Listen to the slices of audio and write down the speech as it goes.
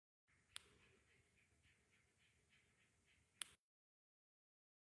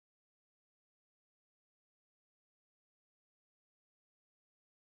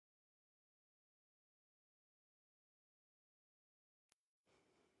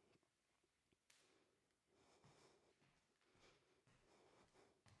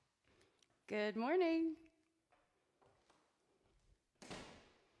Good morning.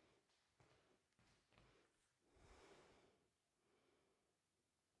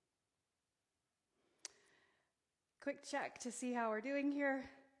 Quick check to see how we're doing here.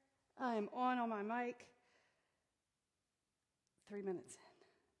 I'm on my mic. 3 minutes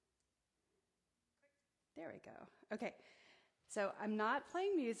in. There we go. Okay, so I'm not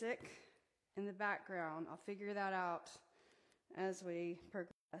playing music in the background. I'll figure that out as we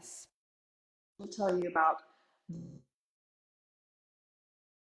progress. I'll tell you about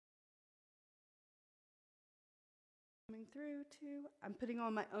coming through too. I'm putting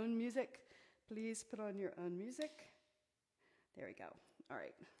on my own music. Please put on your own music. There we go. All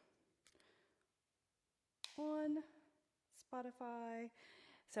right. On Spotify.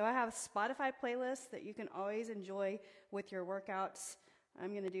 So I have a Spotify playlist that you can always enjoy with your workouts.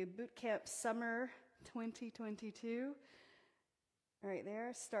 I'm going to do Bootcamp Summer 2022. Right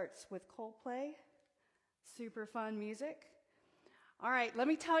there. Starts with Coldplay. Super fun music. All right, let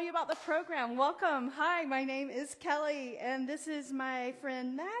me tell you about the program. Welcome. Hi, my name is Kelly, and this is my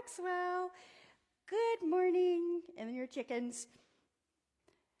friend Maxwell. Good morning. And your chickens.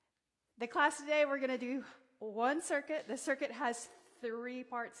 The class today, we're going to do one circuit. The circuit has 3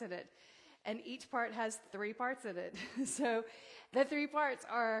 parts in it, and each part has 3 parts in it. So the 3 parts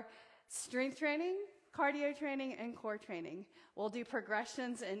are strength training, cardio training, and core training. We'll do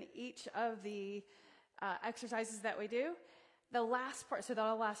progressions in each of the exercises that we do. The last part, so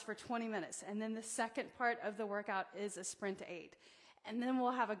that'll last for 20 minutes. And then the second part of the workout is a sprint to 8. And then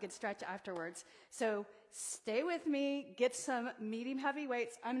we'll have a good stretch afterwards. So stay with me, get some medium heavy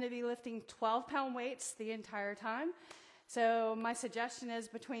weights. I'm going to be lifting 12-pound weights the entire time. So my suggestion is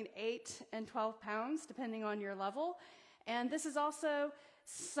between 8 and 12 pounds, depending on your level. And this is also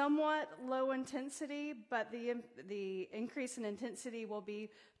somewhat low intensity, but the increase in intensity will be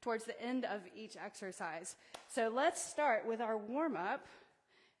towards the end of each exercise. So let's start with our warm-up.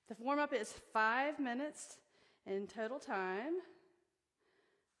 The warm-up is 5 minutes in total time.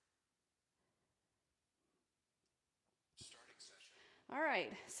 Starting session. All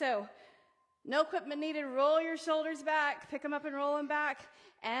right, so no equipment needed. Roll your shoulders back, pick them up and roll them back,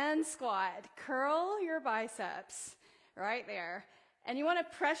 and squat. Curl your biceps right there. And you want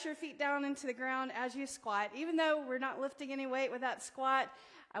to press your feet down into the ground as you squat. Even though we're not lifting any weight with that squat,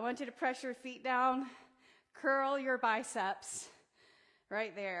 I want you to press your feet down, curl your biceps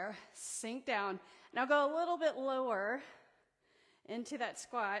right there, sink down. Now go a little bit lower into that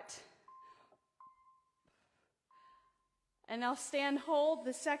squat. And now stand, hold.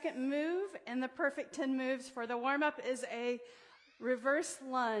 The second move in the perfect 10 moves for the warm-up is a reverse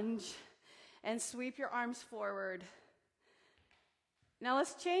lunge, and sweep your arms forward. Now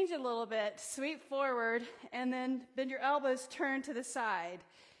let's change a little bit. Sweep forward, and then bend your elbows, turn to the side.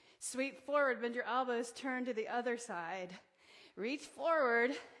 Sweep forward, bend your elbows, turn to the other side. Reach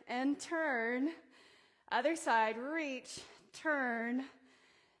forward and turn. Other side, reach, turn.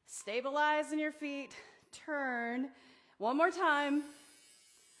 Stabilize in your feet, turn. One more time.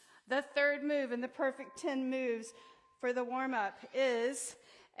 The third move in the perfect 10 moves for the warm-up is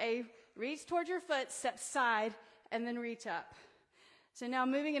a reach towards your foot, step side, and then reach up. So now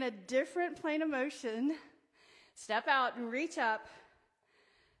moving in a different plane of motion, step out and reach up.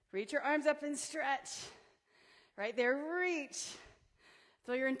 Reach your arms up and stretch. Right there, reach.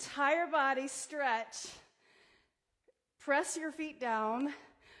 Feel your entire body stretch. Press your feet down.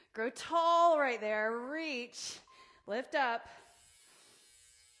 Grow tall right there, reach. Lift up.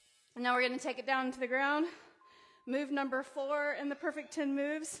 And now we're going to take it down to the ground. Move number 4 in the perfect 10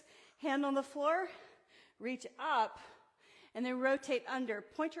 moves. Hand on the floor. Reach up. And then rotate under.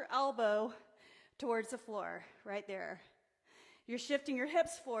 Point your elbow towards the floor. Right there. You're shifting your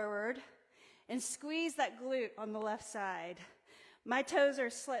hips forward. And squeeze that glute on the left side. My toes are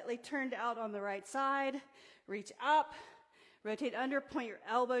slightly turned out on the right side. Reach up. Rotate under. Point your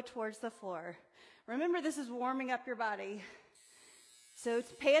elbow towards the floor. Remember, this is warming up your body. So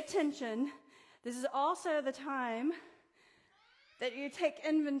pay attention. This is also the time that you take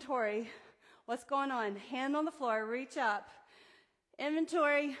inventory. What's going on? Hand on the floor, reach up.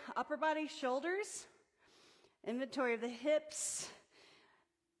 Inventory, upper body, shoulders. Inventory of the hips,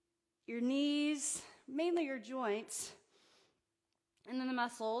 your knees, mainly your joints, and then the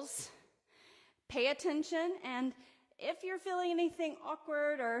muscles. Pay attention, and if you're feeling anything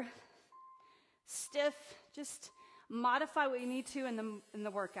awkward or stiff, just modify what you need to in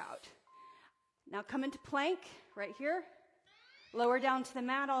the workout. Now come into plank right here. Lower down to the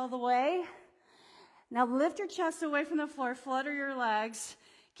mat all the way. Now lift your chest away from the floor, flutter your legs.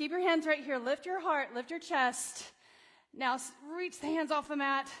 Keep your hands right here. Lift your heart, lift your chest. Now reach the hands off the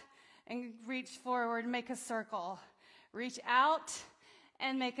mat. and reach forward, make a circle. Reach out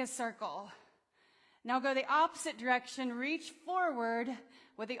and make a circle. Now go the opposite direction, reach forward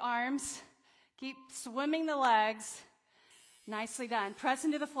with the arms. Keep swimming the legs. Nicely done. Press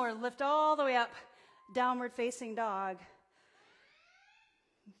into the floor, lift all the way up, downward facing dog.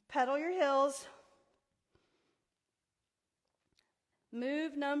 Pedal your heels.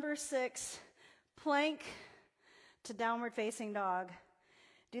 Move number 6, plank to downward facing dog.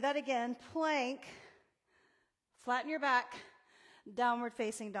 Do that again, plank, flatten your back, downward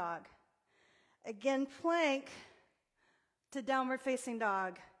facing dog. Again, plank to downward facing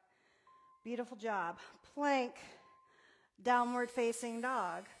dog. Beautiful job. Plank, downward facing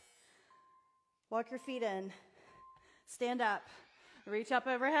dog. Walk your feet in. Stand up. Reach up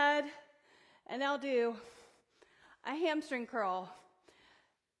overhead. And now do a hamstring curl.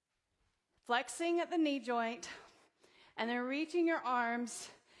 Flexing at the knee joint. And then reaching your arms,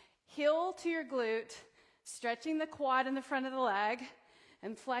 heel to your glute, stretching the quad in the front of the leg,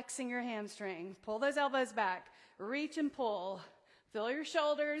 and flexing your hamstring. Pull those elbows back. Reach and pull. Feel your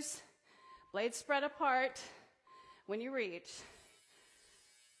shoulders. Blades spread apart when you reach.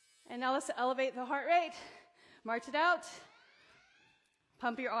 And now let's elevate the heart rate. March it out.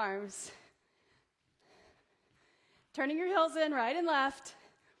 Pump your arms. Turning your heels in right and left.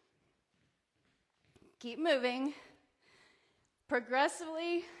 Keep moving.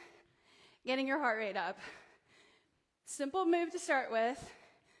 Progressively getting your heart rate up. Simple move to start with,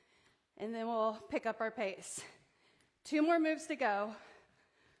 and then we'll pick up our pace. 2 more moves to go.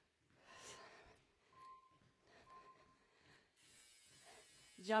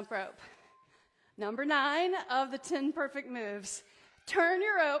 Jump rope. Number 9 of the 10 perfect moves. Turn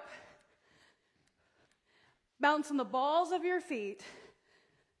your rope. Bounce on the balls of your feet.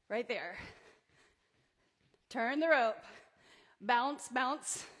 Right there. Turn the rope. Bounce,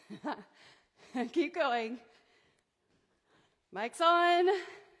 bounce. Keep going. Mic's on.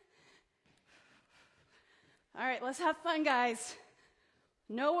 All right, let's have fun, guys.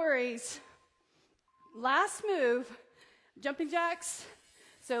 No worries. Last move, jumping jacks.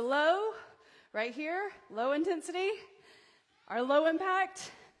 So low, right here, low intensity. Our low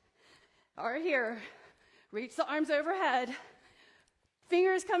impact are here. Reach the arms overhead.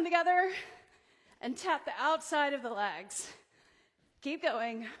 Fingers come together and tap the outside of the legs. Keep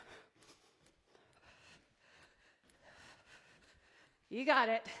going. You got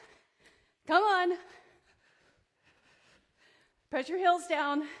it. Come on. Press your heels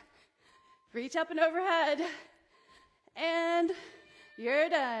down. Reach up and overhead. And you're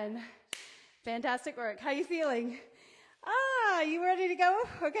done. Fantastic work. How you feeling? You ready to go?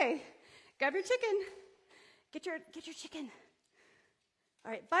 Okay. Grab your chicken. Get your chicken.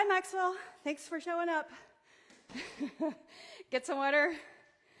 All right. Bye, Maxwell. Thanks for showing up. Get some water.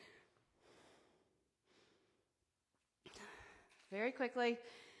 Very quickly,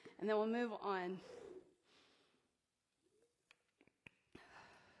 and then we'll move on.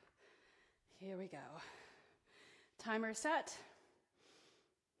 Here we go. Timer set.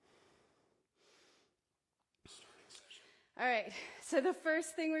 All right, so the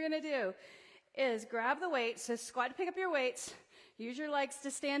first thing we're going to do is grab the weights. So squat to pick up your weights. Use your legs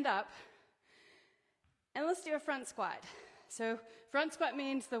to stand up. And let's do a front squat. So front squat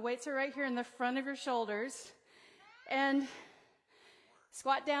means the weights are right here in the front of your shoulders. And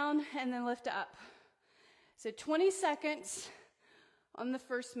squat down and then lift up. So 20 seconds on the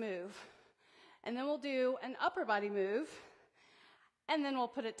first move. And then we'll do an upper body move. And then we'll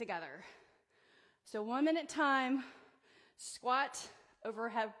put it together. So 1 minute time, squat,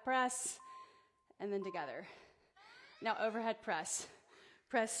 overhead press, and then together. Now overhead press.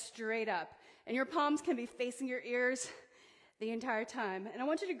 Press straight up. And your palms can be facing your ears the entire time. And I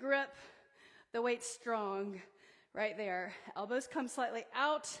want you to grip the weight strong right there. Elbows come slightly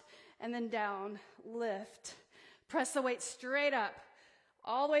out and then down. Lift. Press the weight straight up,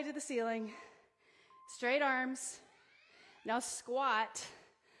 all the way to the ceiling. Straight arms. Now squat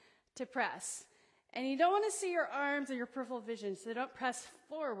to press. And you don't want to see your arms or your peripheral vision, so don't press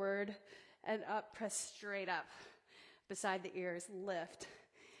forward and up. Press straight up beside the ears. Lift.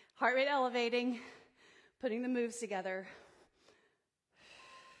 Heart rate elevating, putting the moves together.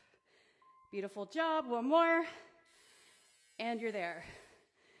 Beautiful job. 1 more. And you're there.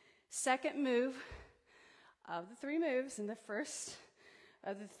 Second move of the 3 moves in the first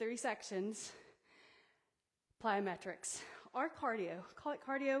of the 3 sections, plyometrics or cardio. Call it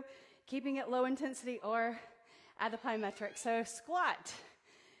cardio, keeping it low intensity, or add the plyometrics. So squat.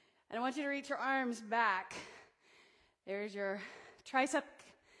 And I want you to reach your arms back. There's your tricep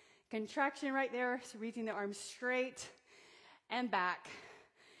contraction right there. So reaching the arms straight and back.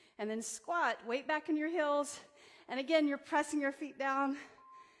 And then squat, weight back in your heels. And again, you're pressing your feet down.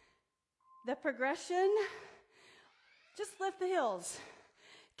 The progression, just lift the heels.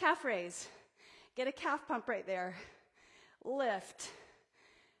 Calf raise. Get a calf pump right there. Lift.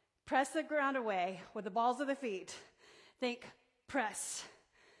 Press the ground away with the balls of the feet. Think press.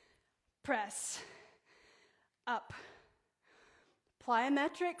 Press. Up.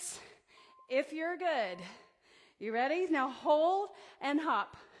 Plyometrics, if you're good. You ready? Now hold and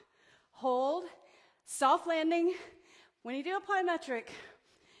hop. Hold. Soft landing. When you do a plyometric,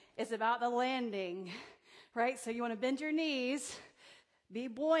 it's about the landing, right? So you want to bend your knees, be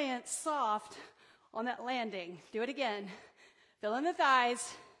buoyant, soft on that landing. Do it again. Fill in the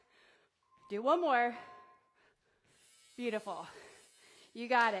thighs. Do one more. Beautiful. You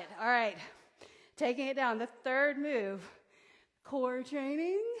got it. All right. Taking it down. The third move. Core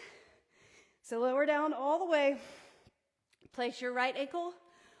training. So lower down all the way. Place your right ankle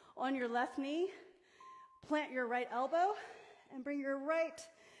on your left knee. Plant your right elbow and bring your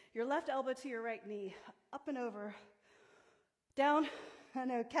left elbow to your right knee. Up and over. Down. I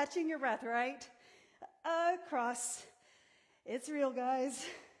know, catching your breath, right? Across. It's real, guys.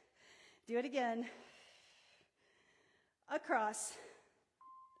 Do it again. Across.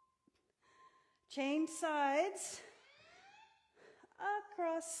 Change sides.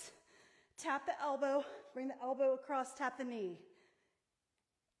 Across. Tap the elbow. Bring the elbow across. Tap the knee.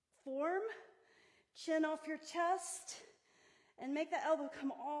 Form. Chin off your chest. And make the elbow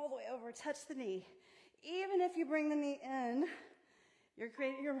come all the way over. Touch the knee. Even if you bring the knee in,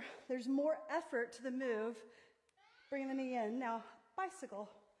 there's more effort to the move. Bring the knee in. Now, bicycle.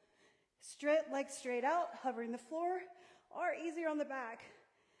 Straight legs straight out, hovering the floor, or easier on the back.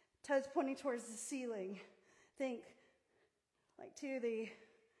 Toes pointing towards the ceiling. Think like to the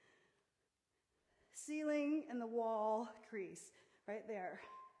ceiling and the wall crease. Right there.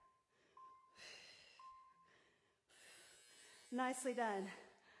 Nicely done.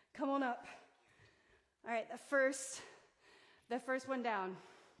 Come on up. All right, the first one down.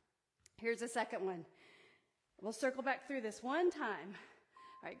 Here's the second one. We'll circle back through this one time.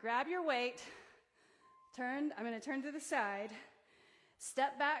 All right, grab your weight. I'm going to turn to the side.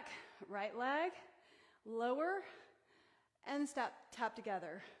 Step back, right leg, lower, and tap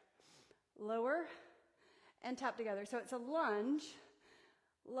together. Lower, and tap together. So it's a lunge,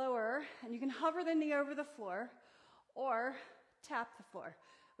 lower, and you can hover the knee over the floor, or tap the floor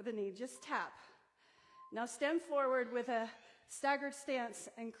with the knee. Just tap. Now stand forward with a staggered stance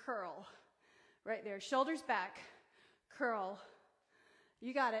and curl. Right there. Shoulders back. Curl.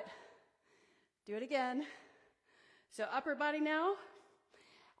 You got it. Do it again. So upper body now.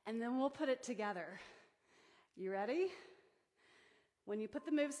 And then we'll put it together. You ready? When you put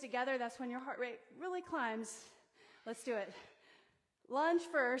the moves together, that's when your heart rate really climbs. Let's do it. Lunge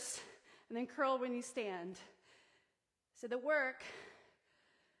first, and then curl when you stand. So the work,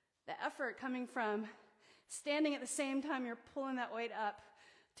 the effort coming from standing at the same time you're pulling that weight up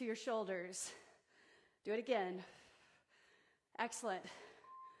to your shoulders. Do it again. Excellent.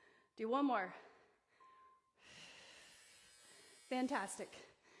 Do one more. Fantastic.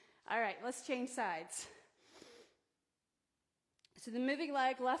 All right, let's change sides. So the moving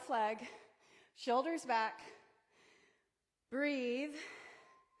leg, left leg, shoulders back. Breathe.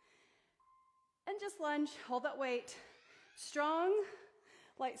 And just lunge, hold that weight. Strong,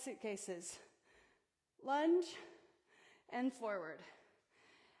 light suitcases. Lunge and forward.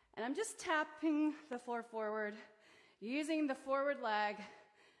 And I'm just tapping the floor forward, using the forward leg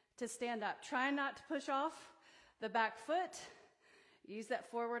to stand up. Try not to push off the back foot. Use that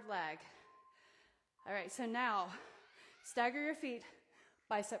forward leg. All right, so now stagger your feet,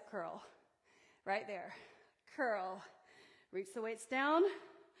 bicep curl. Right there. Curl. Reach the weights down.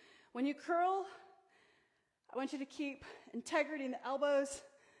 When you curl, I want you to keep integrity in the elbows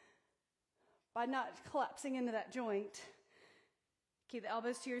by not collapsing into that joint. Keep the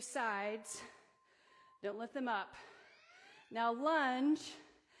elbows to your sides. Don't lift them up. Now lunge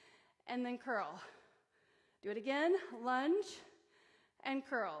and then curl. Do it again. Lunge and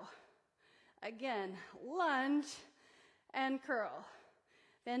curl. Again, lunge and curl.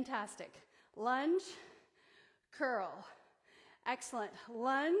 Fantastic. Lunge, curl. Excellent.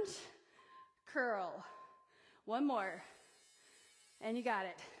 Lunge, curl. One more. And you got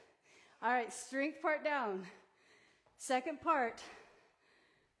it. All right, strength part down. Second part,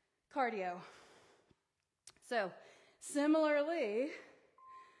 cardio. So, similarly,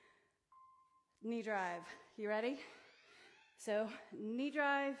 knee drive. You ready? So, knee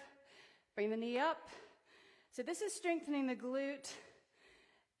drive, bring the knee up. So this is strengthening the glute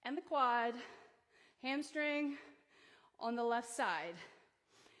and the quad, hamstring on the left side.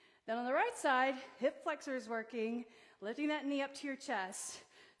 Then on the right side, hip flexor is working, lifting that knee up to your chest.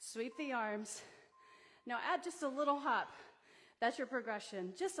 Sweep the arms. Now add just a little hop. That's your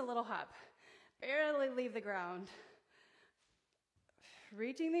progression, just a little hop. Barely leave the ground.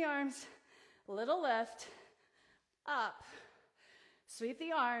 Reaching the arms, little lift, up. Sweep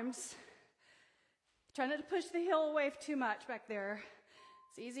the arms. Try not to push the heel away too much back there.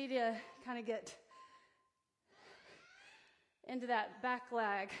 It's easy to kind of get into that back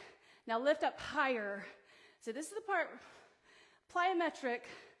leg. Now lift up higher. So this is the part, plyometric.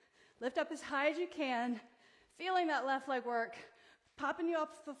 Lift up as high as you can, feeling that left leg work, popping you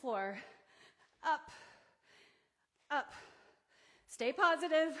off the floor. Up, up. Stay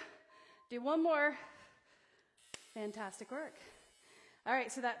positive. Do one more. Fantastic work. All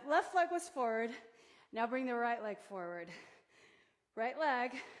right, so that left leg was forward. Now bring the right leg forward. Right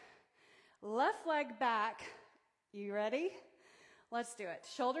leg, left leg back. You ready? Let's do it.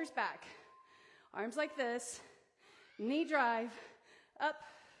 Shoulders back. Arms like this. Knee drive. Up.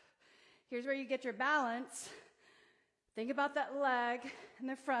 Here's where you get your balance. Think about that leg in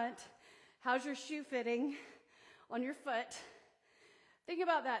the front. How's your shoe fitting on your foot? Think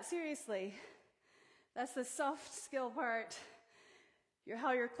about that, seriously. That's the soft skill part.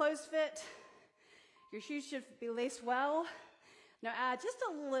 How your clothes fit. Your shoes should be laced well. Now add just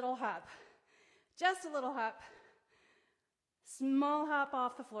a little hop. Just a little hop. Small hop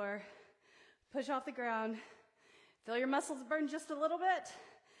off the floor. Push off the ground. Feel your muscles burn just a little bit.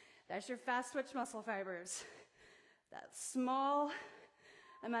 That's your fast twitch muscle fibers. That small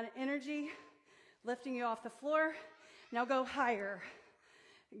amount of energy lifting you off the floor. Now go higher.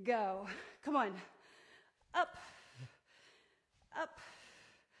 Go. Come on. Up. Up.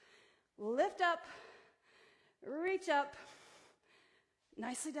 Lift up. Reach up.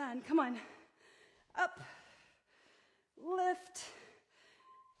 Nicely done. Come on. Up. Lift.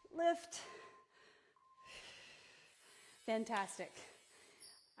 Lift. Fantastic.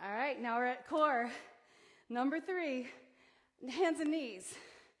 All right, now we're at core. Number 3, hands and knees.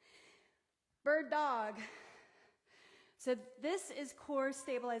 Bird dog. So this is core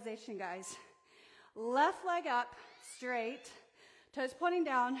stabilization, guys. Left leg up, straight. Toes pointing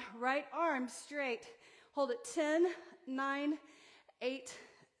down, right arm straight. Hold it 10, 9, 8,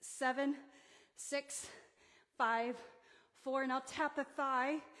 7, 6, 5, 4. Now tap the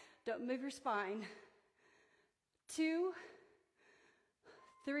thigh. Don't move your spine. 2,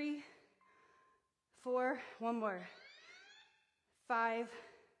 3, 4. One more. 5,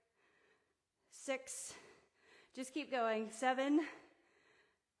 6. Just keep going. 7,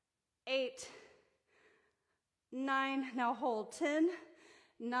 8, 9. Now hold. 10,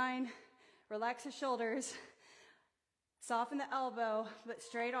 9. Relax the shoulders. Soften the elbow, but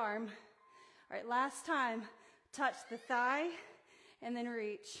straight arm. All right, last time. Touch the thigh and then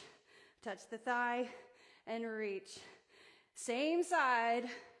reach. Touch the thigh and reach. Same side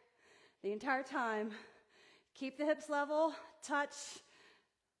the entire time. Keep the hips level. Touch.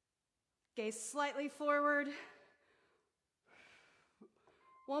 Gaze slightly forward.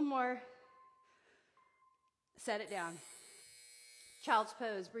 One more. Set it down. Child's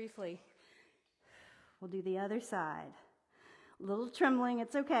pose briefly. We'll do the other side. A little trembling,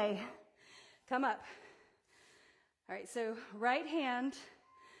 it's okay. Come up. All right, so right hand,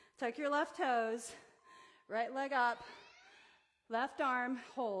 tuck your left toes, right leg up, left arm,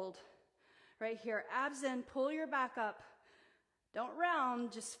 hold. Right here, abs in, pull your back up. Don't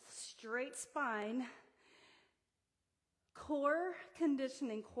round, just straight spine. Core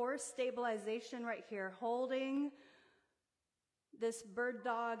conditioning, core stabilization right here, holding this bird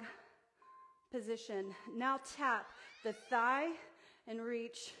dog position. Now tap the thigh and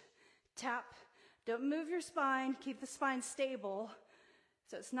reach. Tap. Don't move your spine. Keep the spine stable.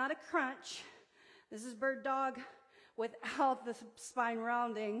 So it's not a crunch. This is bird dog without the spine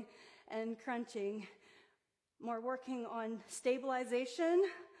rounding and crunching. More working on stabilization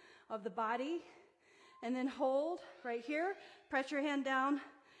of the body. And then hold right here. Press your hand down.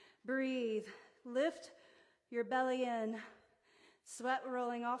 Breathe. Lift your belly in. Sweat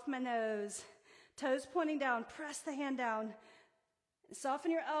rolling off my nose. Toes pointing down. Press the hand down.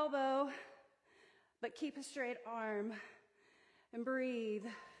 Soften your elbow, but keep a straight arm. And breathe.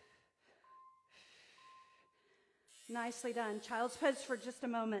 Nicely done. Child's pose for just a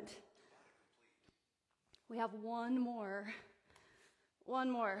moment. We have one more. One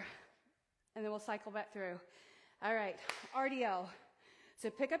more. And then we'll cycle back through. All right, RDL. So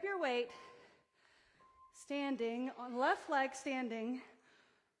pick up your weight. Standing, on left leg standing.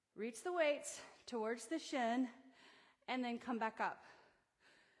 Reach the weights towards the shin. And then come back up.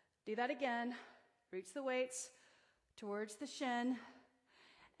 Do that again. Reach the weights towards the shin.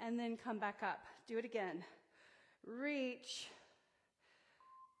 and then come back up. Do it again. Reach,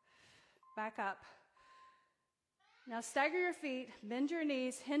 back up. Now stagger your feet, bend your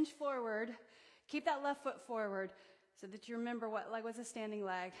knees, hinge forward. Keep that left foot forward so that you remember what leg was a standing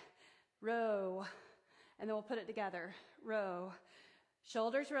leg. Row, and then we'll put it together. Row.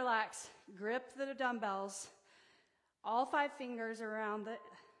 Shoulders relax, grip the dumbbells. All 5 fingers around it.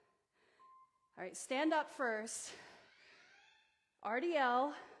 All right, stand up first.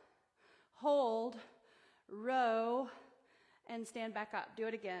 RDL, hold, row, and stand back up. Do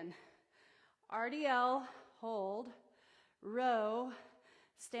it again. RDL, hold, row,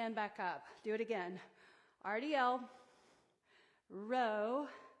 stand back up. Do it again. RDL, row,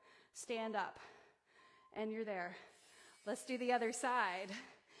 stand up. And you're there. Let's do the other side.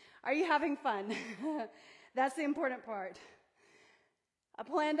 Are you having fun? That's the important part. A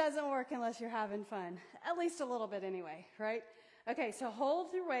plan doesn't work unless you're having fun. At least a little bit anyway, right? Okay, so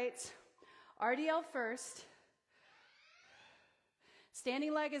hold your weights. RDL first.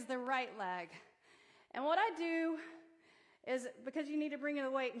 Standing leg is the right leg. And what I do is, because you need to bring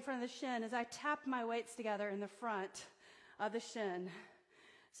the weight in front of the shin, is I tap my weights together in the front of the shin.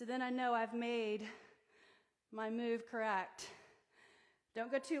 So then I know I've made my move correct.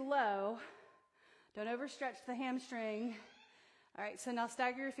 Don't go too low. Don't overstretch the hamstring. All right, so now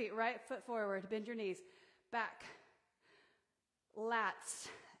stagger your feet. Right foot forward. Bend your knees. Back. Lats.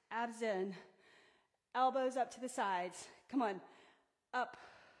 Abs in. Elbows up to the sides. Come on. Up.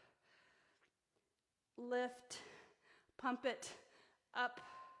 Lift. Pump it. Up.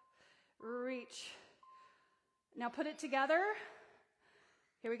 Reach. Now put it together.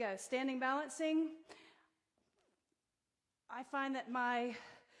 Here we go. Standing balancing. I find that my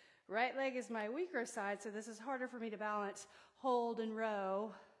right leg is my weaker side, so this is harder for me to balance. Hold and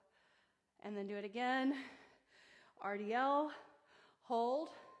row. And then do it again. RDL, hold,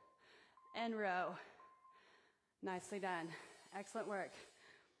 and row. Nicely done. Excellent work.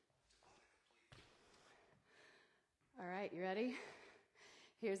 All right, you ready?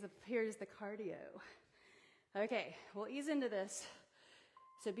 Here's the cardio. Okay, we'll ease into this.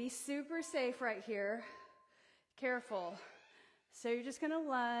 So be super safe right here. Careful. So you're just going to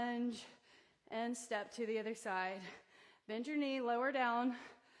lunge and step to the other side. Bend your knee, lower down,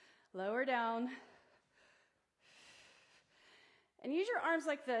 lower down. And use your arms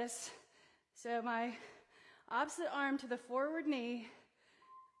like this. So my opposite arm to the forward knee,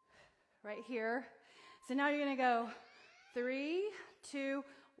 right here. So now you're going to go 3, 2,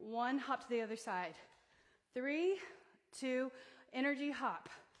 1, hop to the other side. 3, 2, energy hop.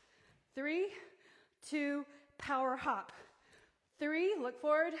 3, 2, power hop. 3, look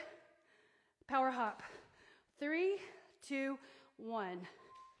forward, power hop. 3, 2, 1.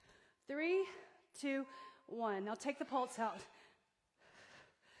 3, 2, 1. Now take the pulse out.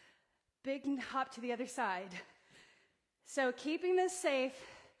 Big hop to the other side. So keeping this safe,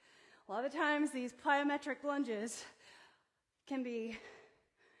 a lot of times these plyometric lunges can be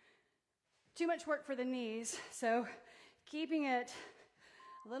too much work for the knees. So keeping it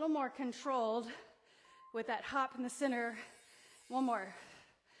a little more controlled with that hop in the center. One more.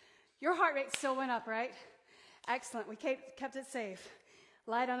 Your heart rate still went up, right? Excellent. We kept it safe.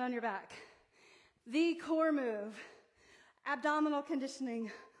 Lie down on your back. The core move. Abdominal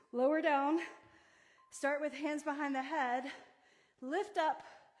conditioning. Lower down. Start with hands behind the head. Lift up.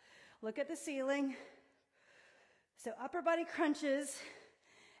 Look at the ceiling. So upper body crunches.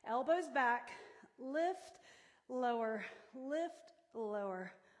 Elbows back. Lift, lower. Lift,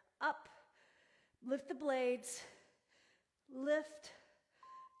 lower. Up. Lift the blades. Lift,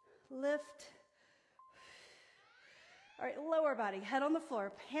 lift. All right, lower body, head on the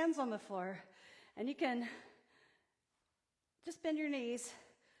floor, hands on the floor. And you can just bend your knees,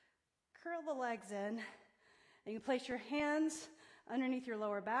 curl the legs in, and you can place your hands underneath your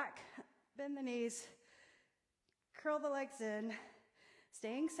lower back, bend the knees, curl the legs in,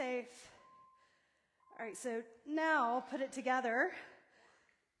 staying safe. All right, so now put it together.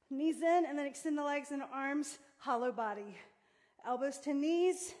 Knees in, and then extend the legs and arms, hollow body. Elbows to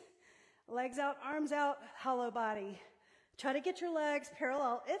knees, legs out, arms out, hollow body. Try to get your legs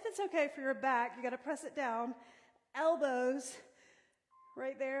parallel. If it's okay for your back, you got to press it down. Elbows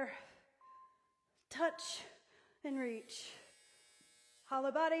right there. Touch and reach.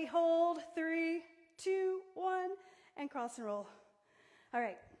 Hollow body, hold, 3, 2, 1, and cross and roll. All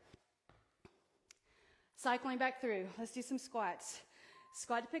right. Cycling back through. Let's do some squats.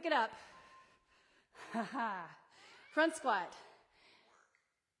 Squat to pick it up. Front squat.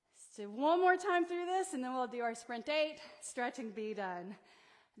 So one more time through this, and then we'll do our sprint 8. Stretching, be done.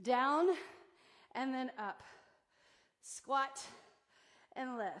 Down, and then up. Squat,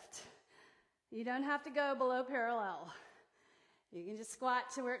 and lift. You don't have to go below parallel. You can just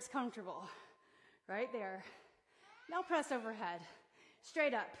squat to where it's comfortable. Right there. Now press overhead.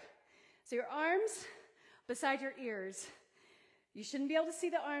 Straight up. So your arms beside your ears. You shouldn't be able to see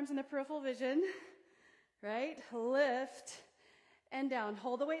the arms in the peripheral vision. Right? Lift and down.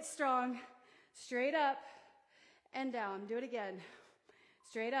 Hold the weight strong. Straight up and down. Do it again.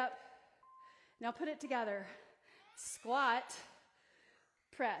 Straight up. Now put it together. Squat,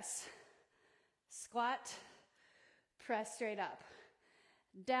 press. Squat, press straight up.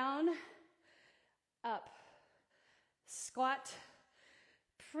 Down, up. Squat,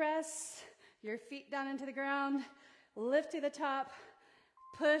 press your feet down into the ground. Lift to the top.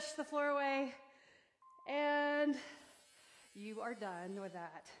 Push the floor away. And you are done with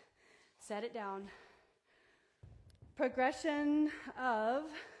that. Set it down. Progression of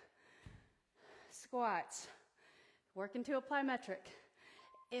squats. Working to apply metric.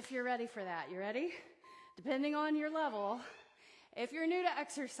 If you're ready for that. You ready? Depending on your level. If you're new to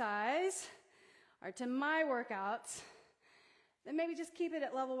exercise or to my workouts, then maybe just keep it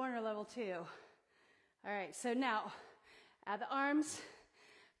at level 1 or level 2. All right, so now add the arms,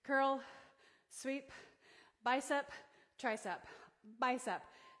 curl, sweep, bicep, tricep, bicep,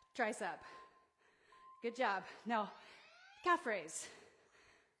 tricep. Good job. Now, calf raise.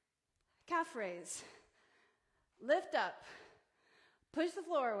 Calf raise. Lift up. Push the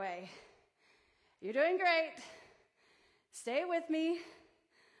floor away. You're doing great. Stay with me.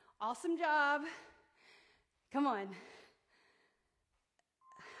 Awesome job. Come on.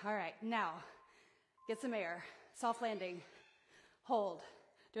 All right, now, get some air. Soft landing. Hold.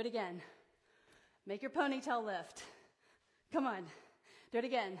 Do it again. Make your ponytail lift. Come on. Do it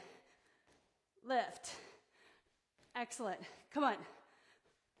again. Lift. Excellent. Come on.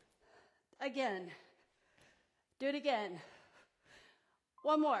 Again. Do it again.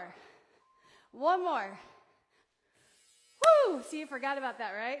 One more. One more. Woo! See, you forgot about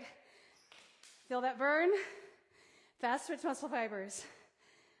that, right? Feel that burn? Fast twitch muscle fibers.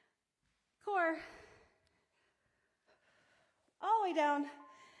 Core. All the way down.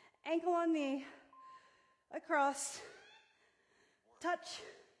 Ankle on knee. Across. Touch.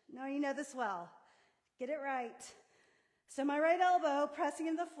 No, you know this well. Get it right. So my right elbow pressing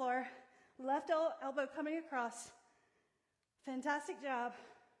into the floor. Left elbow coming across. Fantastic job.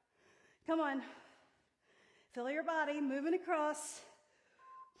 Come on. Feel your body moving across.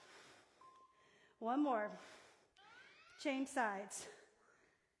 One more. Change sides.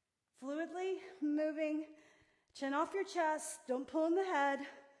 Fluidly moving. Chin off your chest. Don't pull in the head.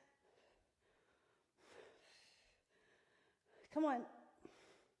 Come on.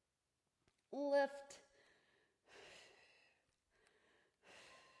 Lift.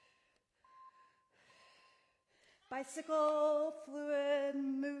 Bicycle, fluid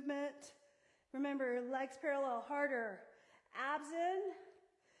movement. Remember, legs parallel, harder. Abs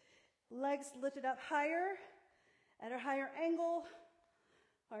in. Legs lifted up higher, at a higher angle,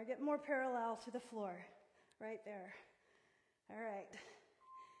 or get more parallel to the floor. Right there. All right.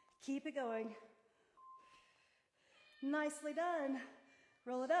 Keep it going. Nicely done.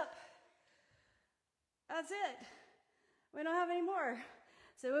 Roll it up. That's it. We don't have any more.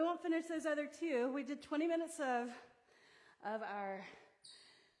 So we won't finish those other two. We did 20 minutes of our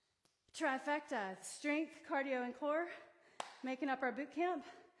trifecta, strength, cardio, and core, making up our boot camp.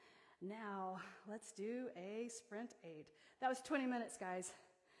 Now, let's do a sprint 8. That was 20 minutes, guys.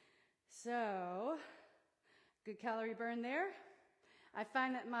 So, good calorie burn there. I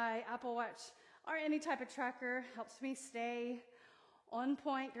find that my Apple Watch or any type of tracker helps me stay on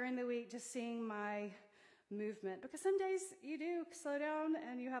point during the week, just seeing my movement. Because some days you do slow down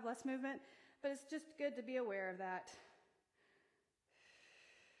and you have less movement, but it's just good to be aware of that.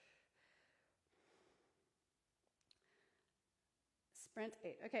 Sprint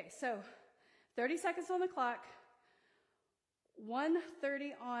 8. Okay, so 30 seconds on the clock,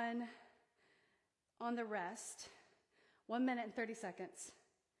 1:30 on the rest, 1 minute and 30 seconds.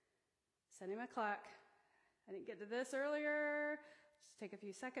 Setting my clock. I didn't get to this earlier. Just take a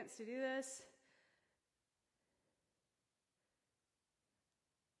few seconds to do this.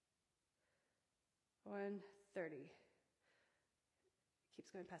 $1:30.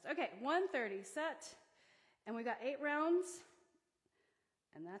 Keeps going past. Okay, 1:30 set. And we got 8 rounds.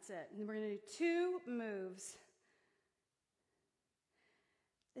 And that's it. And we're going to do 2 moves.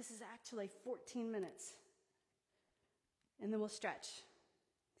 This is actually 14 minutes. And then we'll stretch.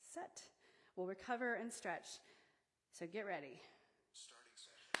 Set. We'll recover and stretch. So get ready. Starting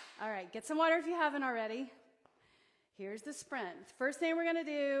session. All right, get some water if you haven't already. Here's the sprint. First thing we're going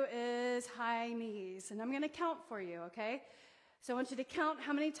to do is high knees. And I'm going to count for you, okay? So I want you to count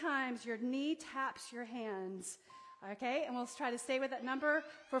how many times your knee taps your hands. Okay, and we'll try to stay with that number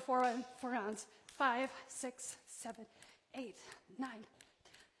for four rounds. 5, 6, 7, 8, 9,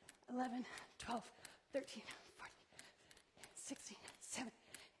 11, 12, 13, 14, 16, 17,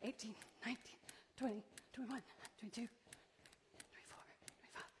 18, 19, 20, 21, 22, 24,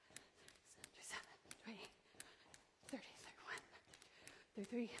 25, 27, 28, 30, 31,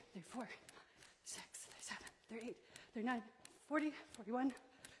 33, 34, 36, 37, 38, 39, 40, 41, 49,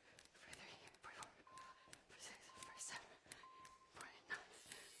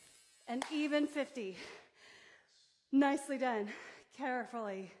 and even 50. Nicely done.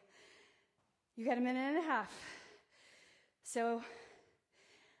 Carefully. You got a minute and a half. So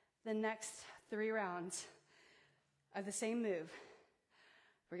the next 3 rounds of the same move,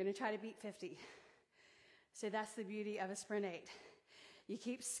 we're going to try to beat 50. So that's the beauty of a sprint 8. You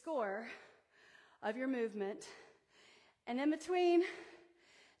keep score of your movement, and in between,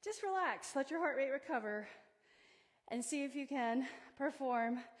 just relax. Let your heart rate recover and see if you can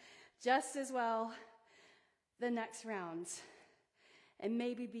perform just as well the next rounds and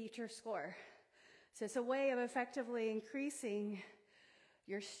maybe beat your score. So it's a way of effectively increasing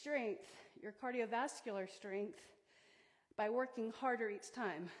your strength, your cardiovascular strength, by working harder each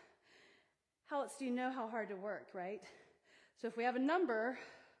time. How else do you know how hard to work, right? So if we have a number,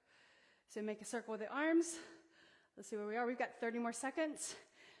 so make a circle with the arms. Let's see where we are. We've got 30 more seconds.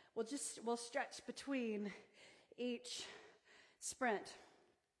 We'll stretch between each sprint.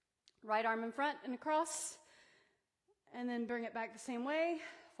 Right arm in front and across, and then bring it back the same way,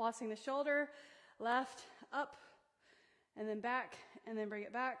 flossing the shoulder, left, up, and then back, and then bring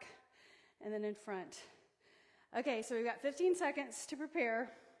it back, and then in front. Okay, so we've got 15 seconds to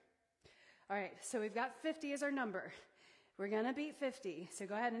prepare. All right, so we've got 50 as our number. We're gonna beat 50, so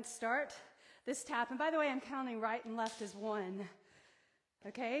go ahead and start this tap. And by the way, I'm counting right and left as 1.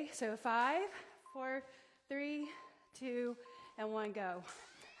 Okay, so 5, 4, 3, 2, and 1, go.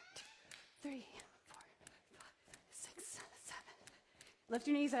 3, 4, 5, 6, 7. Lift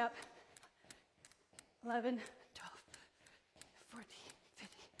your knees up. 11, 12, 14,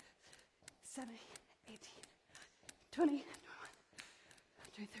 15, 17, 18, 20, 21,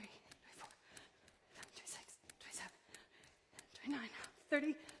 23, 24, 26, 27, 29,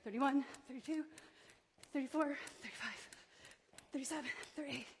 30, 31, 32, 34, 35, 37,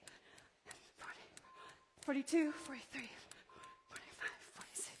 38, 40, 42, 43,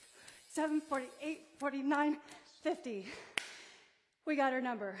 7, 48, 49, 50. We got our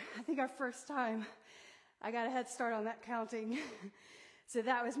number. I think our first time I got a head start on that counting. So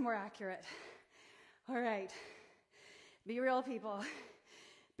that was more accurate. All right. Be real, people.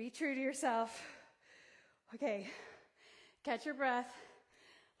 Be true to yourself. Okay. Catch your breath.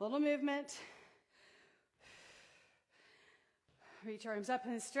 Little movement. Reach your arms up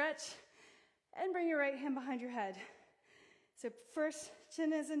and stretch. And bring your right hand behind your head. So first,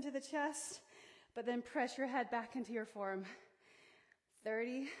 chin is into the chest, but then press your head back into your form.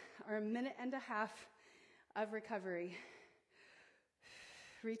 30 or a minute and a half of recovery.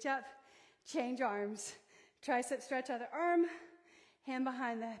 Reach up, change arms. Tricep stretch other arm, hand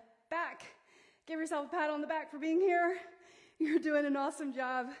behind the back. Give yourself a pat on the back for being here. You're doing an awesome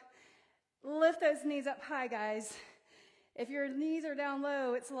job. Lift those knees up high, guys. If your knees are down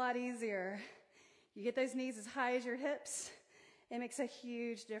low, it's a lot easier. You get those knees as high as your hips. It makes a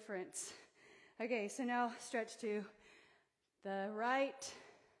huge difference. Okay, so now stretch to the right.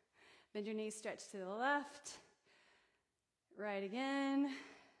 Bend your knees, stretch to the left. Right again.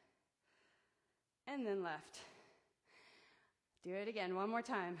 And then left. Do it again, one more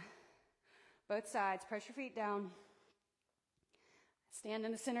time. Both sides, press your feet down. Stand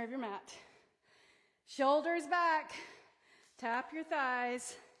in the center of your mat. Shoulders back. Tap your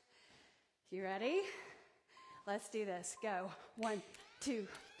thighs. You ready? Let's do this. Go. 1, 2,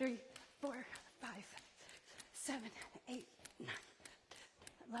 3, 4, 5, 7, 8, 9,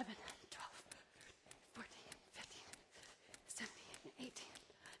 11, 12, 14, 15, 17, 18,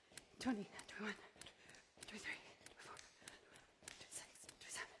 20, 21, 23, 24, 26,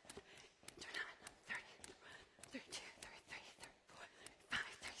 27, 29, 30, 32, 33, 34, 35,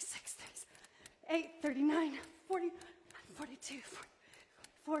 36, 38, 39, 40, 42,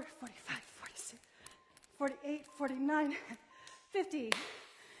 44, 45, 46, 48, 49, 50.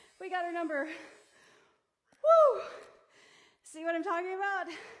 We got our number. Woo! See what I'm talking about?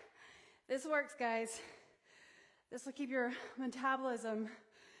 This works, guys. This will keep your metabolism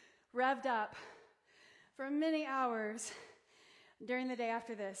revved up for many hours during the day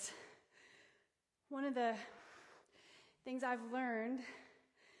after this. One of the things I've learned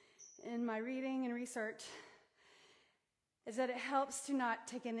in my reading and research is that it helps to not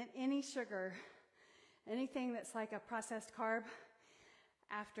take in any sugar, anything that's like a processed carb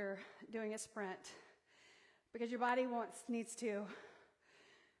after doing a sprint, because your body needs to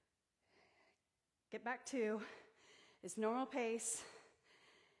get back to its normal pace,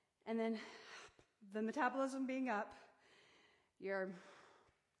 and then the metabolism being up, your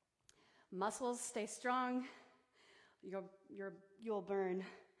muscles stay strong, you'll burn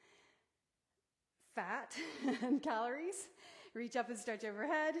fat and calories. Reach up and stretch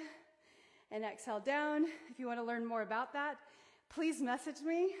overhead and exhale down. If you want to learn more about that, please message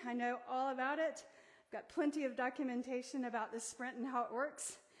me. I know all about it. I've got plenty of documentation about this sprint and how it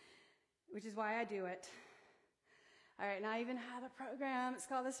works, which is why I do it. All right, now I even have a program. It's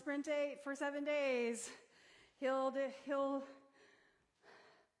called the Sprint 8 for 7 days. He'll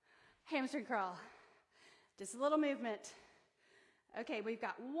hamstring crawl. Just a little movement. Okay, we've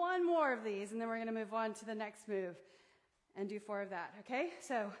got one more of these, and then we're going to move on to the next move and do 4 of that, okay?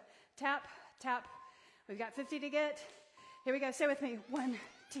 So tap, tap. We've got 50 to get. Here we go. Stay with me. 1,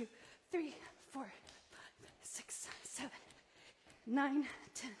 2, 3, 4, 5, 6, 7, 9,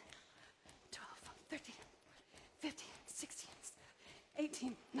 10, 12, 13, 15, 16,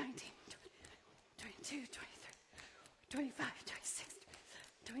 18, 19, 20, 22, 23, 25, 26,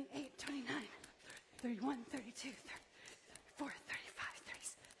 28, 29, 31, 32, 34, 35,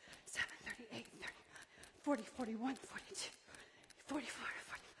 37, 38, 39, 40, 41, 42, 44,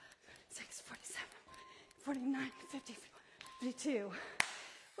 46, 47, 49, 50, 52.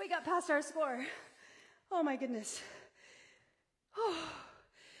 We got past our score. Oh my goodness. Oh.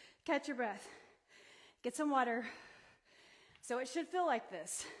 Catch your breath. Get some water. So it should feel like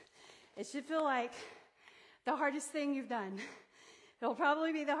this. It should feel like the hardest thing you've done. It'll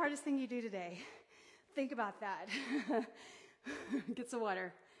probably be the hardest thing you do today. Think about that. Get some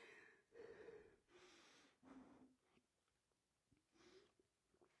water.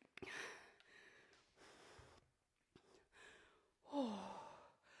 Oh.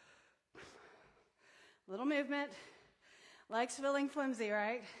 Little movement. Legs feeling flimsy,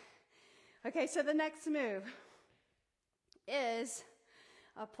 right? Okay, so the next move is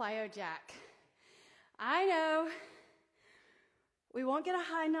a plyo jack. I know we won't get a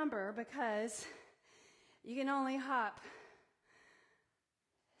high number because you can only hop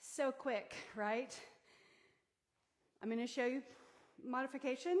so quick, right? I'm going to show you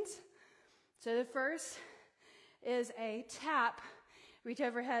modifications. So the first is a tap, reach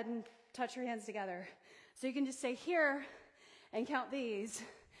overhead and touch your hands together. So you can just say here and count these.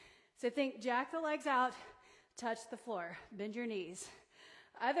 So think jack the legs out, touch the floor, bend your knees.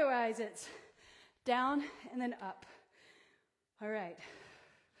 Otherwise it's down and then up. All right.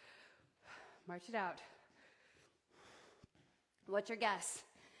 March it out. What's your guess?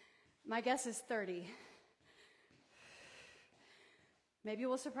 My guess is 30. Maybe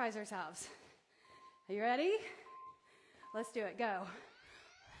we'll surprise ourselves. Are you ready? Let's do it. Go.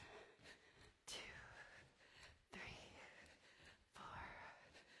 2, 3, 4,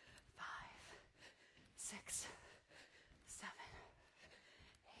 5, 6, 7,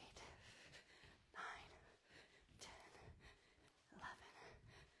 8, 9, 10, 11,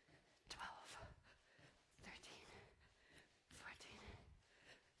 12, 13, 14,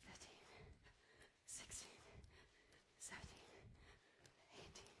 15, 16, 17,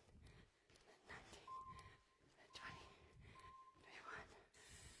 18, 19, 20, 21.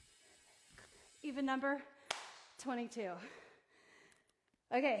 Even number, 22.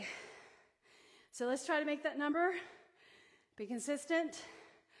 Okay, so let's try to make that number. Be consistent.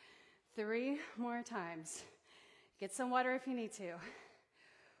 3 more times. Get some water if you need to.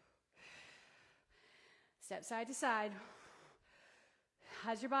 Step side to side.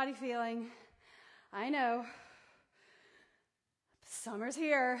 How's your body feeling? I know. Summer's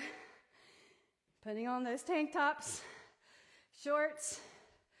here. Putting on those tank tops, shorts.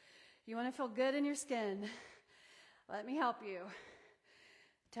 You want to feel good in your skin. Let me help you.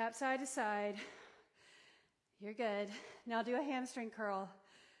 Tap side to side. You're good. Now do a hamstring curl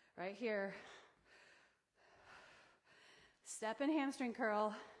right here. Step and hamstring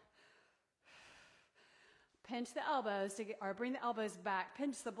curl. Pinch the elbows or bring the elbows back.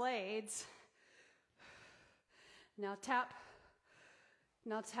 Pinch the blades. Now tap.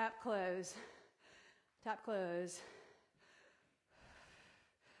 Now tap, close. Tap, close.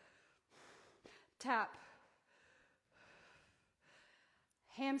 Tap.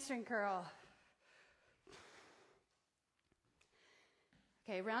 Hamstring curl.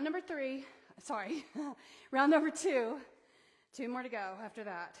 Okay, round number 3. Sorry. Round number 2. 2 more to go after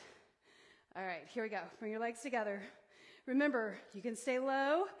that. All right, here we go. Bring your legs together. Remember, you can stay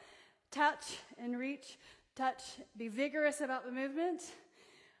low, touch and reach, touch. Be vigorous about the movement.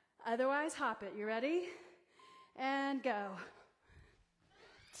 Otherwise, hop it. You ready? And go.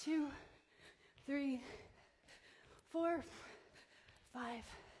 2, 3, 4, 5,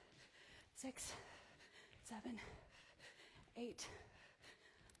 6, 7, 8,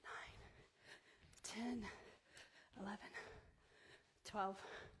 9, 10, 11, 12.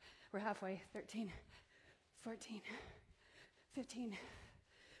 We're halfway. 13, 14, 15,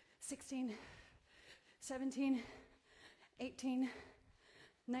 16, 17, 18,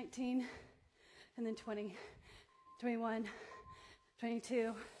 19, and then 20, 21,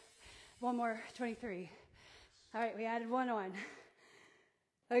 22, one more, 23. All right, we added one on.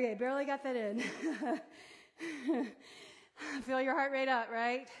 Okay, barely got that in. Feel your heart rate up,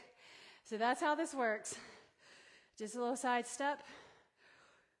 right? So that's how this works. Just a little side step.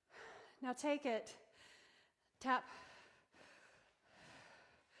 Now take it. Tap.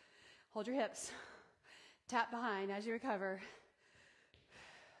 Hold your hips. Tap behind as you recover.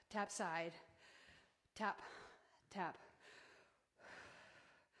 Tap side. Tap, tap.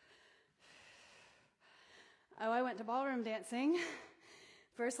 Oh, I went to ballroom dancing.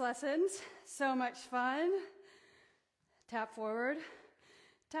 First lessons, so much fun. Tap forward,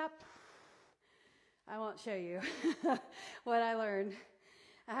 tap. I won't show you what I learned.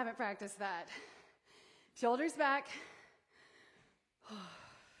 I haven't practiced that. Shoulders back.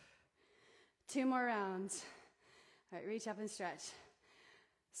 2 more rounds. All right, reach up and stretch.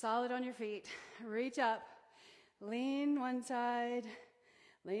 Solid on your feet. Reach up. Lean one side.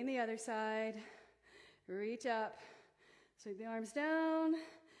 Lean the other side. Reach up. Sweep the arms down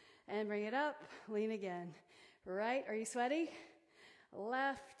and bring it up. Lean again. Right, are you sweaty?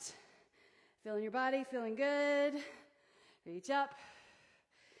 Left. Feeling your body, feeling good. Reach up.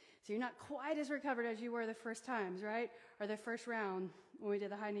 So you're not quite as recovered as you were the first times, right? Or the first round when we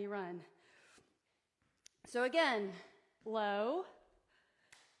did the high knee run. So again, low,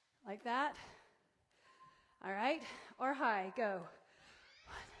 like that. All right, or high, go.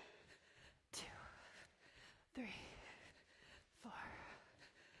 1, 2, 3, 4,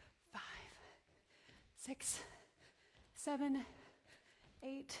 5, 6, 7,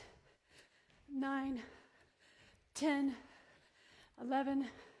 8, 9, 10, 11,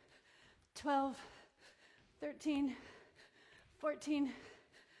 12, 13, 14,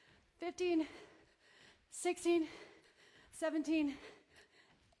 15, 16, 17,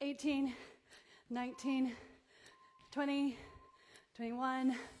 18, 19, 20,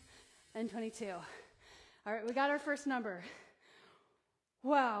 21, and 22. All right, we got our first number.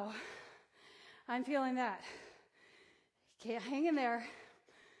 Wow, I'm feeling that. Okay, hang in there.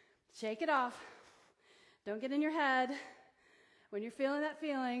 Shake it off. Don't get in your head. When you're feeling that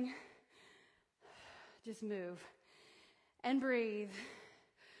feeling, just move and breathe.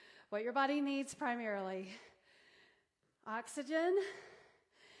 What your body needs primarily: oxygen,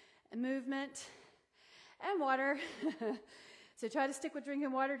 and movement, and water. So try to stick with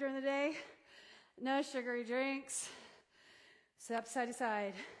drinking water during the day. No sugary drinks. Step side to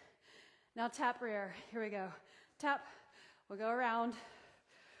side. Now tap rear. Here we go. Tap. We'll go around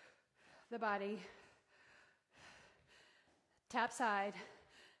the body. Tap side.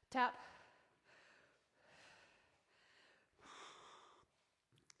 Tap.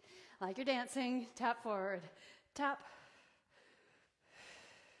 Like you're dancing. Tap forward. Tap.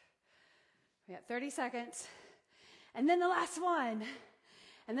 We got 30 seconds. And then the last one.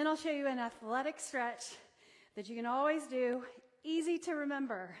 And then I'll show you an athletic stretch that you can always do. Easy to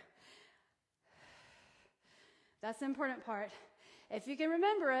remember. That's the important part. If you can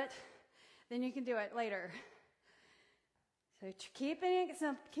remember it, then you can do it later. So keeping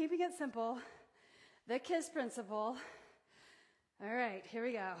it simple. The KISS principle. All right, here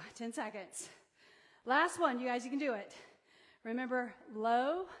we go. 10 seconds. Last one, you guys, you can do it. Remember,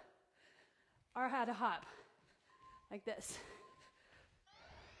 low or how to hop. Like this.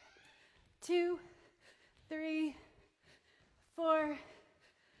 2, 3, 4,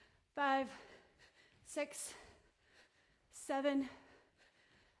 5, 6, 7,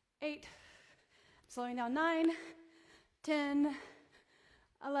 8, slowing down, 9, 10,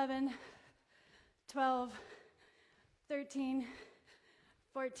 11, 12, 13,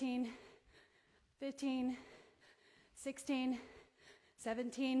 14, 15, 16,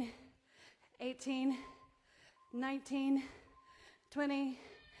 17, 18, 19, 20,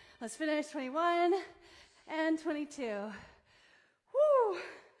 let's finish, 21, and 22. Woo!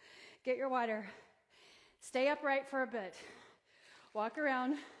 Get your water. Stay upright for a bit. Walk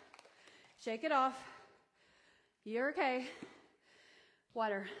around. Shake it off. You're okay.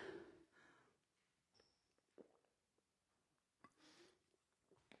 Water.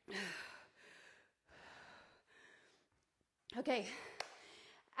 Okay,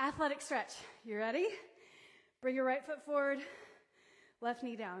 athletic stretch. You ready? Bring your right foot forward, left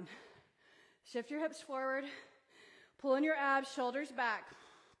knee down. Shift your hips forward, pull in your abs, shoulders back.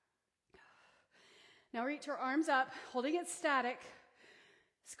 Now reach your arms up, holding it static.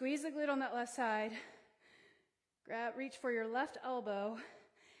 Squeeze the glute on that left side. Reach for your left elbow,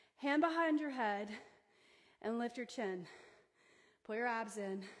 hand behind your head, and lift your chin. Pull your abs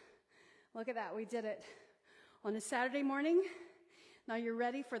in. Look at that, we did it. On a Saturday morning, now you're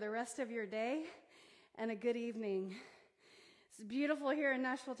ready for the rest of your day and a good evening. It's beautiful here in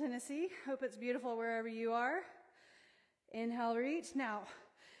Nashville, Tennessee. Hope it's beautiful wherever you are. Inhale, reach. Now,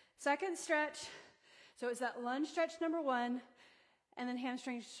 second stretch. So it's that lunge stretch number 1, and then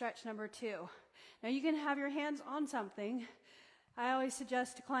hamstring stretch number 2. Now you can have your hands on something. I always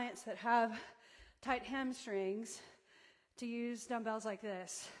suggest to clients that have tight hamstrings to use dumbbells like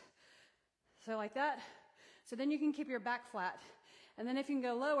this. So like that. So then you can keep your back flat. And then if you can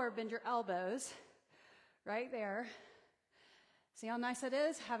go lower, bend your elbows right there. See how nice it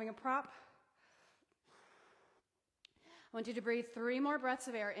is, having a prop? I want you to breathe 3 more breaths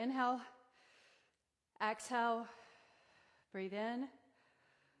of air. Inhale, exhale, breathe in,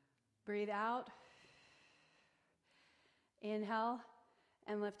 breathe out. Inhale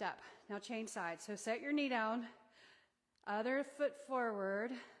and lift up. Now change sides. So set your knee down, other foot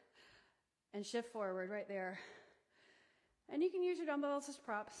forward, and shift forward right there. And you can use your dumbbells as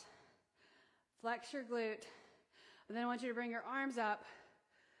props. Flex your glute. And then I want you to bring your arms up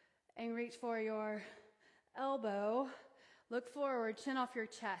and reach for your elbow. Look forward, chin off your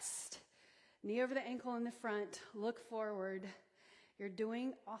chest. Knee over the ankle in the front. Look forward. You're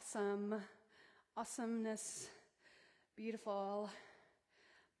doing awesome. Awesomeness. Beautiful.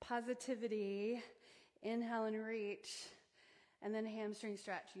 Positivity. Inhale and reach. And then hamstring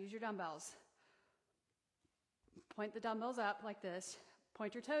stretch. Use your dumbbells. Point the dumbbells up like this.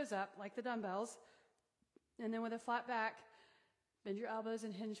 Point your toes up like the dumbbells. And then with a flat back, bend your elbows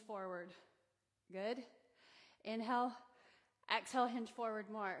and hinge forward. Good. Inhale. Exhale, hinge forward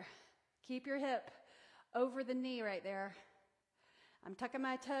more. Keep your hip over the knee right there. I'm tucking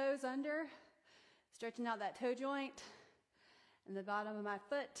my toes under, stretching out that toe joint and the bottom of my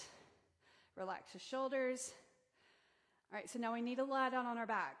foot. Relax the shoulders. All right, so now we need to lie down on our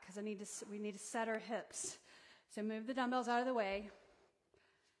back because we need to set our hips. So move the dumbbells out of the way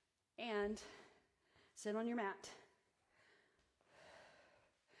and sit on your mat.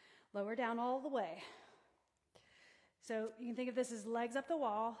 Lower down all the way. So you can think of this as legs up the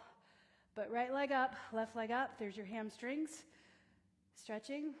wall, but right leg up, left leg up. There's your hamstrings.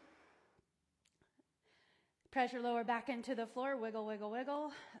 Stretching. Press your lower back into the floor. Wiggle, wiggle,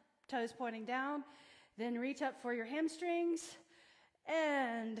 wiggle. Toes pointing down. Then reach up for your hamstrings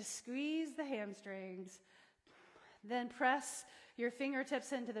and squeeze the hamstrings. Then press your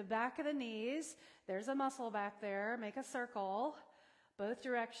fingertips into the back of the knees. There's a muscle back there. Make a circle, both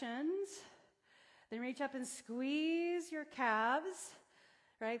directions. Then reach up and squeeze your calves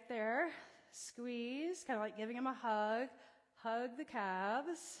right there. Squeeze, kind of like giving them a hug. Hug the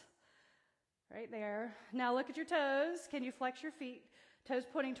calves right there. Now look at your toes. Can you flex your feet? Toes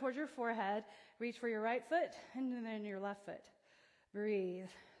pointing towards your forehead. Reach for your right foot and then your left foot. Breathe.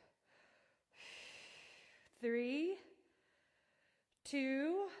 3,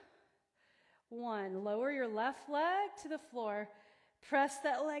 2, 1. Lower your left leg to the floor. Press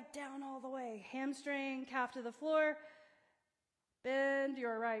that leg down all the way. Hamstring, calf to the floor. Bend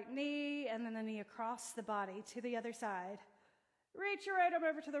your right knee and then the knee across the body to the other side. Reach your right arm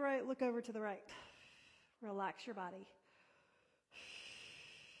over to the right. Look over to the right. Relax your body.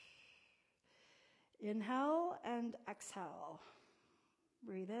 Inhale and exhale.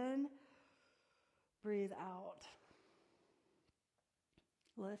 Breathe in. Breathe out.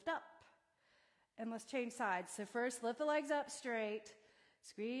 Lift up. And let's change sides. So first, lift the legs up straight.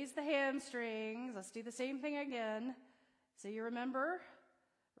 Squeeze the hamstrings. Let's do the same thing again. So you remember,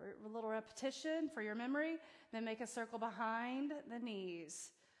 a little repetition for your memory. Then make a circle behind the knees.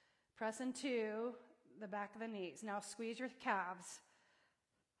 Press into the back of the knees. Now squeeze your calves.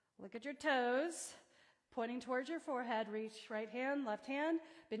 Look at your toes. Pointing towards your forehead. Reach right hand, left hand.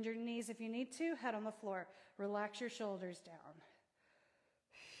 Bend your knees if you need to. Head on the floor. Relax your shoulders down.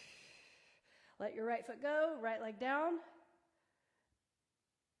 Let your right foot go, right leg down.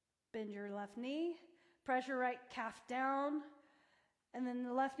 Bend your left knee. Press your right calf down. And then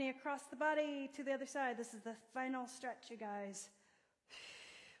the left knee across the body to the other side. This is the final stretch, you guys.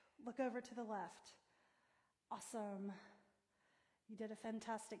 Look over to the left. Awesome. You did a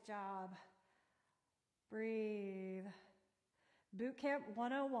fantastic job. Breathe. Bootcamp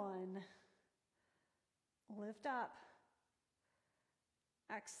 101. Lift up.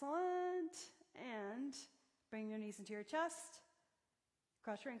 Excellent. And bring your knees into your chest.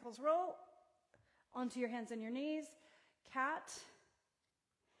 Cross your ankles, roll. Onto your hands and your knees. Cat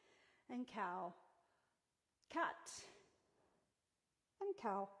and cow. Cat and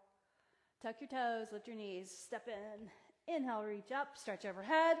cow. Tuck your toes, lift your knees, step in. Inhale, reach up, stretch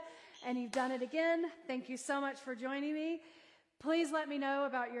overhead. And you've done it again. Thank you so much for joining me. Please let me know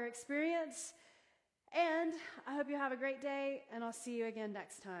about your experience. And I hope you have a great day, and I'll see you again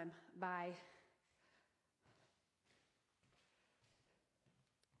next time. Bye.